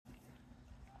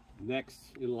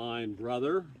next in line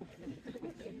brother.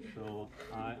 So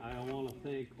I want to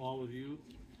thank all of you,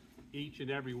 each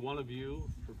and every one of you,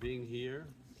 for being here.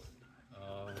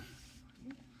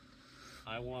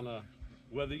 I want to,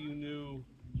 whether you knew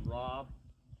Rob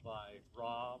by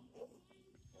Rob, or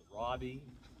Robbie,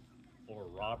 or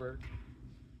Robert,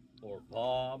 or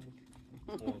Bob,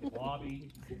 or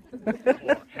Bobby,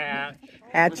 or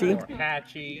Hatchie. or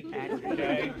Hatchie,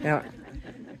 okay? Yeah.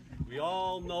 We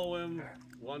all know him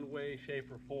one way,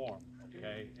 shape, or form,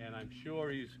 okay? And I'm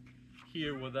sure he's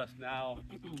here with us now,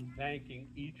 thanking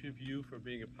each of you for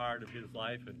being a part of his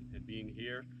life and being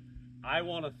here. I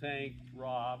want to thank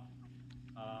Rob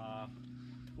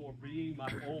for being my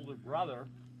older brother.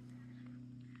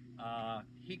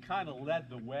 He kind of led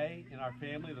the way in our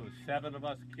family. There was 7 of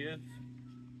us kids.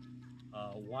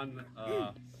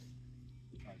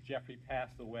 Jeffrey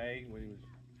passed away when he was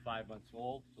 5 months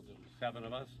old, so there were 7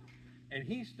 of us. And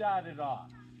he started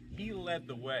off. He led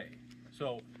the way.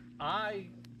 So I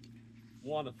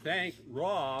want to thank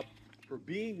Rob for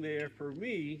being there for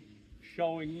me,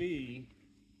 showing me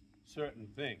certain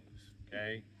things,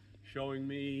 okay? Showing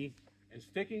me and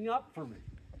sticking up for me,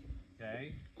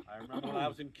 okay? I remember when I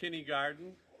was in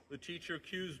kindergarten, the teacher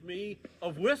accused me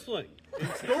of whistling, in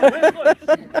school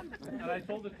whistling. And I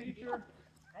told the teacher,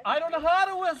 I don't know how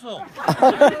to whistle.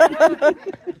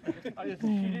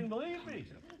 She didn't believe me.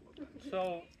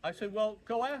 So I said, well,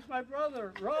 go ask my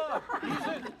brother, Rob.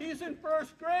 He's in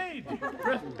 1st grade.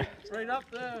 Right up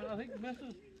there, I think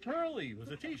Mrs. Turley was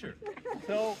a teacher.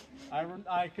 So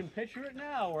I can picture it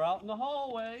now. We're out in the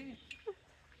hallway.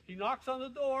 He knocks on the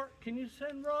door. Can you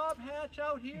send Rob Hatch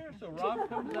out here? So Rob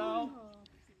comes out.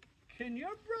 Can your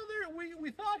brother,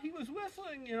 we thought he was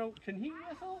whistling, you know, can he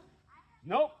whistle?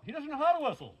 Nope, he doesn't know how to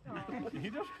whistle. He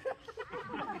just...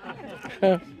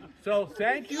 So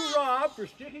thank you, Rob, for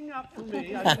sticking up for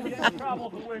me. I didn't get in trouble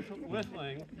for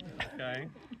whistling, okay?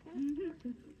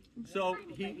 So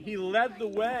he led the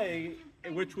way,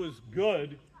 which was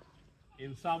good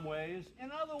in some ways.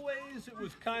 In other ways, it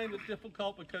was kind of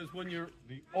difficult because when you're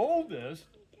the oldest,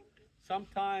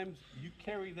 sometimes you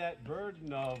carry that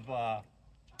burden of,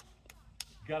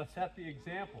 got to set the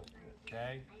example,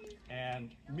 okay?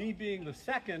 And me being the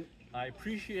second, I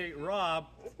appreciate Rob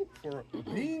for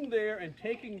being there and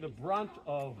taking the brunt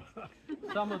of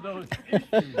some of those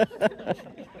issues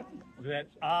that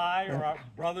I or our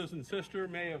brothers and sister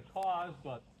may have caused.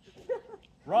 But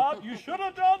Rob, you should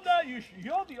have done that.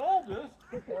 You're the oldest.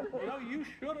 You know, you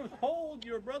should have told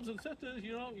your brothers and sisters.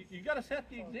 You know, you got to set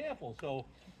the example.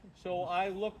 So I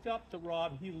looked up to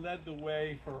Rob. He led the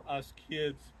way for us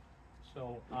kids.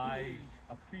 So I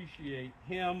appreciate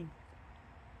him,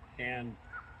 and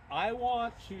I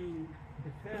want to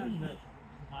pretend that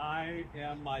I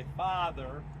am my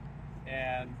father,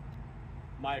 and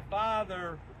my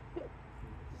father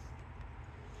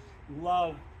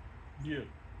loved you.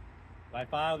 My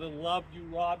father loved you,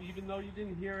 Rob, even though you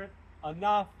didn't hear it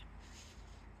enough.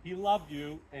 He loved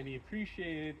you, and he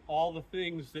appreciated all the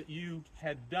things that you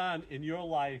had done in your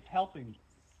life, helping,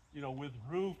 you know, with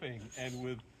roofing and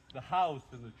with the house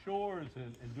and the chores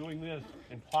and doing this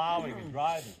and plowing and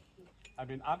driving. I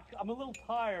mean, I'm a little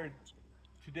tired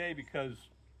today because,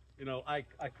 you know, I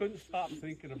couldn't stop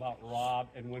thinking about Rob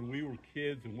and when we were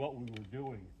kids and what we were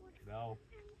doing, you know.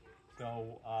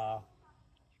 So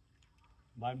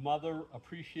my mother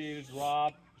appreciated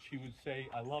Rob. She would say,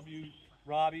 I love you,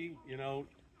 Robbie. You know,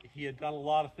 he had done a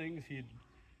lot of things. He had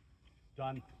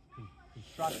done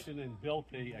construction and built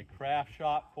a craft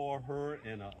shop for her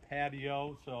and a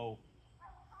patio. So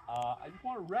I just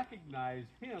want to recognize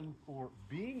him for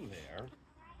being there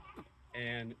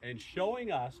and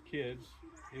showing us kids,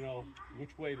 you know, which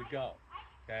way to go,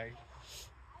 okay?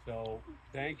 So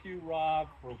thank you, Rob,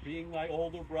 for being my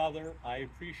older brother. I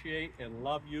appreciate and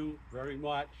love you very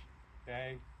much,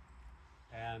 okay?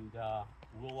 And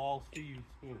we'll all see you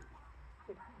soon.